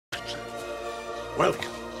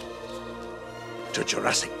Welcome to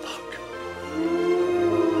Jurassic Park.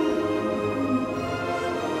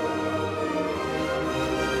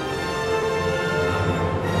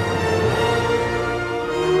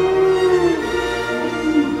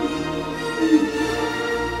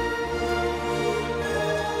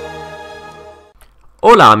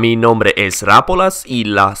 Hola, mi nombre es Rapolas y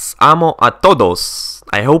las amo a todos.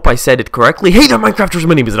 I hope I said it correctly. Hey there, Minecrafters,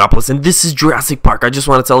 my name is Rapolas and this is Jurassic Park. I just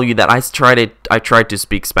want to tell you that I tried to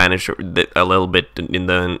speak Spanish a little bit in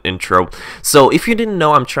the intro. So if you didn't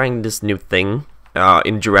know, I'm trying this new thing.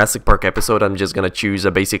 In Jurassic Park episode, I'm just gonna choose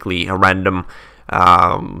basically a random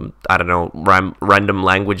I don't know, random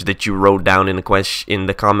language that you wrote down in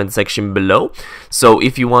the comment section below. So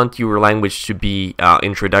if you want your language to be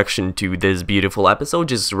introduction to this beautiful episode,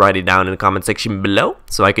 just write it down in the comment section below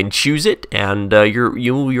so I can choose it, and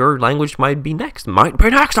your language might be next. Oh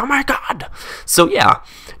my god! So yeah,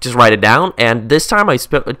 just write it down. And this time I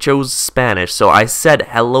chose Spanish. So I said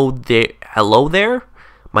hello there.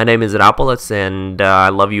 My name is Rapolas and I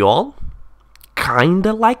love you all.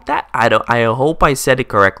 Kinda like that. I hope I said it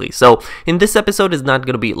correctly. So in this episode is not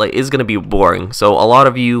gonna be it's gonna be boring. So a lot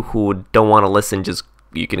of you who don't want to listen,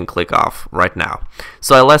 you can click off right now.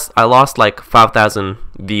 So I lost like 5,000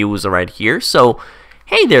 views right here. So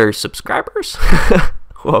hey there, subscribers.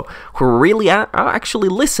 who really actually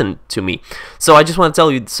listen to me. So I just want to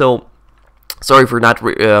tell you, so sorry for not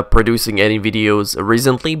producing any videos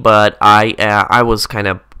recently, but I was kind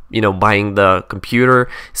of, you know, buying the computer,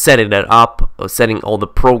 setting it up, setting all the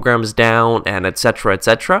programs down, and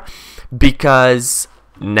etc. Because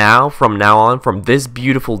from now on, from this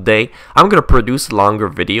beautiful day, I'm gonna produce longer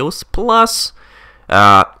videos plus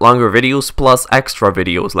extra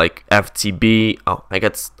videos like FTB. Oh,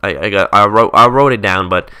 I wrote it down,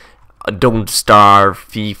 but Don't Starve,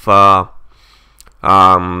 FIFA,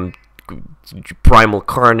 Primal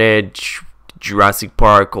Carnage, Jurassic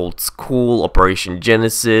Park, Old School, Operation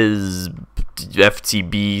Genesis,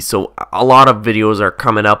 FTB. So a lot of videos are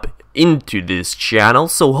coming up into this channel,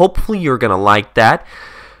 so hopefully you're gonna like that.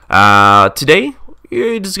 Today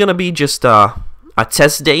it's gonna be just a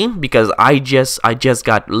test day because I just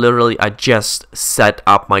set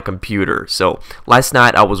up my computer. So last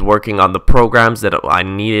night I was working on the programs that I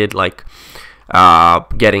needed, like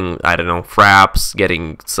getting, I don't know, Fraps,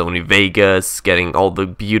 getting Sony Vegas, getting all the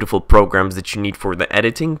beautiful programs that you need for the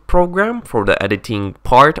editing program, for the editing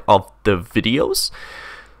part of the videos.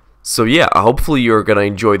 So yeah, hopefully you're gonna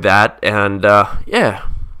enjoy that. And yeah,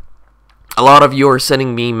 a lot of you are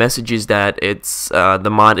sending me messages that it's the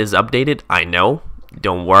mod is updated. I know,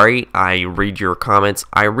 don't worry, I read your comments.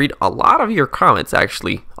 I read a lot of your comments,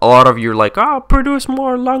 actually. A lot of you are like, oh, produce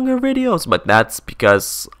more longer videos, but that's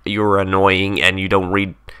because you're annoying and you don't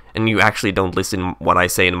read, and you actually don't listen what I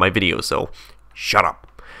say in my videos, so shut up.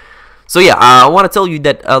 So yeah, I want to tell you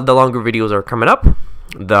that the longer videos are coming up.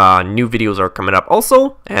 The new videos are coming up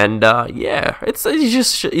also, and yeah, it's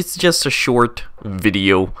just a short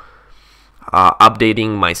video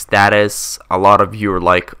updating my status. A lot of you are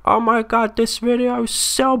like, oh my god, this video is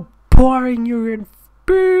so boring, you're in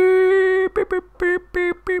beep, beep, beep, beep,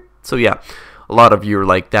 beep, beep. So yeah, a lot of you are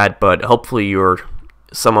like that, but hopefully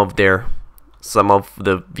some of the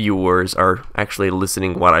viewers are actually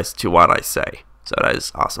listening to what I say. So that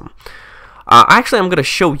is awesome. Actually, I'm gonna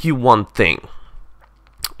show you one thing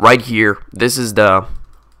right here. This is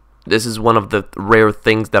one of the rare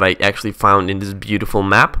things that I actually found in this beautiful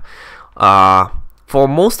map. For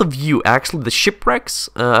most of you, actually, the shipwrecks,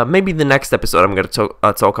 maybe the next episode I'm going to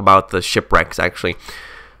talk about the shipwrecks, actually,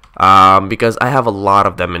 because I have a lot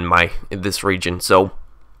of them in this region, so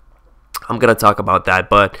I'm going to talk about that.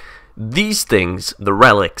 But these things, the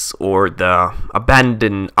relics or the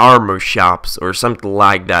abandoned armor shops or something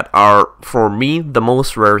like that, are for me the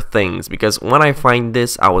most rare things, because when I find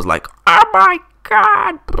this, I was like, oh my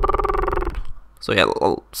god. So yeah,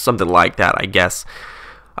 something like that, I guess.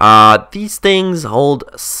 These things hold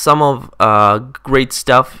some of great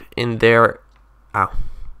stuff in there.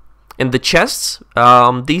 In the chests,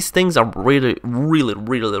 these things are really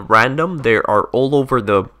random. They are all over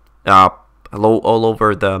the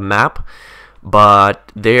map,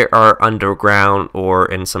 but they are underground or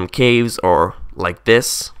in some caves or like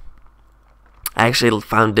this. I actually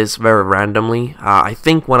found this very randomly. I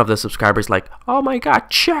think one of the subscribers like, oh my god,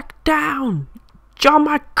 check down. Oh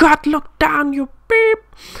my god, look down, you beep.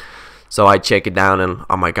 So I check it down and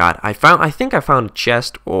oh my god, I think I found a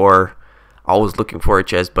chest, or I was looking for a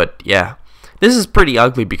chest, but yeah. This is pretty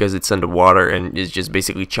ugly because it's underwater and it's just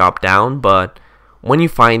basically chopped down, but when you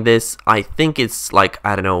find this, I think it's like,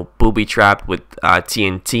 I don't know, booby trapped with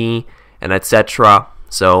TNT and etc.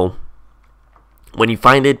 So when you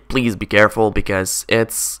find it, please be careful because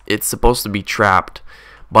it's supposed to be trapped,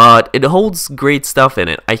 but it holds great stuff in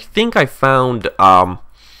it. I think I found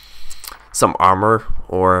some armor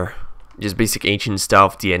or just basic ancient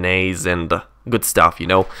stuff, DNAs, and good stuff, you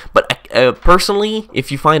know. But personally,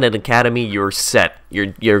 if you find an academy, you're set.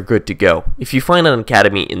 You're good to go. If you find an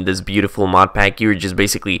academy in this beautiful mod pack, you're just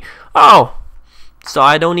basically, oh, so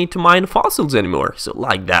I don't need to mine fossils anymore. So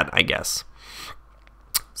like that, I guess.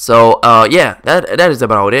 So yeah, that is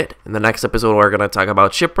about it. In the next episode, we're gonna talk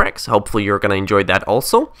about shipwrecks. Hopefully, you're gonna enjoy that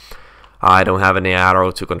also. I don't have any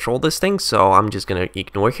arrow to control this thing, so I'm just gonna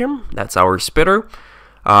ignore him. That's our spitter.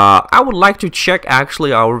 I would like to check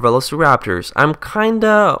actually our velociraptors. I'm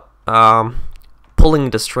kinda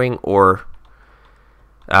pulling the string, or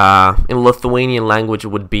in Lithuanian language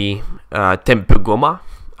would be tempiguma,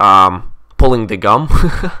 pulling the gum.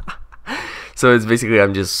 So it's basically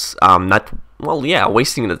I'm just not, well, yeah,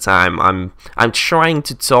 wasting the time. I'm trying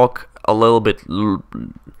to talk a little bit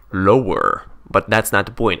lower, but that's not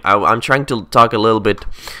the point. I'm trying to talk a little bit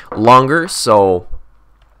longer so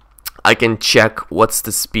I can check what's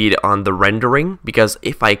the speed on the rendering, because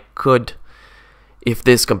if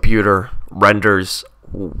this computer renders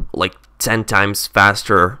like 10 times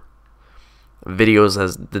faster videos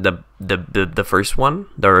as the first one,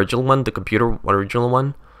 the original one, the computer original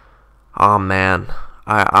one, oh man,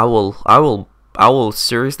 I will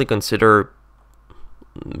seriously consider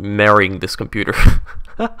marrying this computer.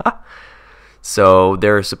 So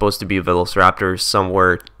there's supposed to be velociraptors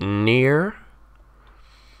somewhere near.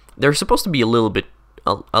 They're supposed to be a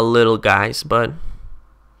little guys, but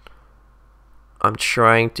I'm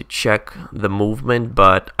trying to check the movement,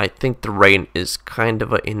 but I think the rain is kind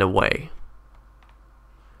of in a way.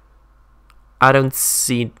 I don't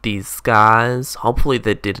see these guys. Hopefully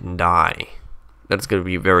they didn't die. That's gonna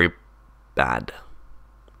be very bad.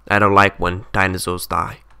 I don't like when dinosaurs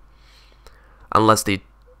die. Unless they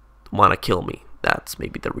want to kill me. That's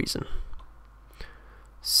maybe the reason.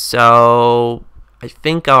 So I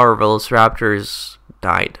think our velociraptors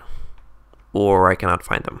died, or I cannot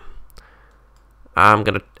find them. I'm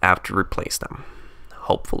gonna have to replace them,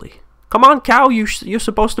 hopefully. Come on, cow, you're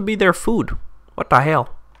supposed to be their food. What the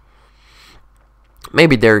hell?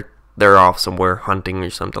 Maybe they're off somewhere hunting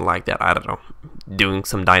or something like that. I don't know, doing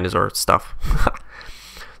some dinosaur stuff.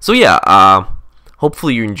 So yeah,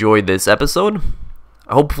 hopefully you enjoyed this episode.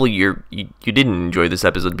 Hopefully you didn't enjoy this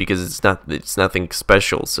episode, because it's nothing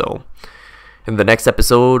special. So in the next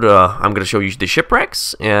episode, I'm gonna show you the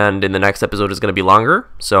shipwrecks, and in the next episode is gonna be longer.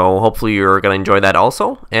 So hopefully you're gonna enjoy that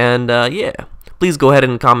also. And yeah, please go ahead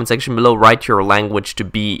in the comment section below, write your language to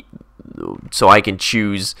be, so I can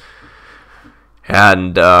choose.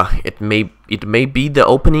 And it may be the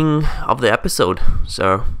opening of the episode.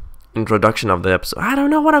 So introduction of the episode. I don't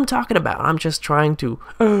know what I'm talking about. I'm just trying to.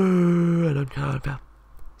 I don't know about.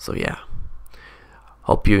 So yeah,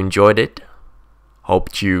 hope you enjoyed it.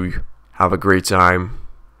 Hope you have a great time,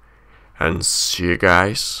 and see you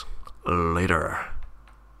guys later.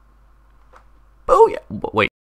 Oh yeah, wait.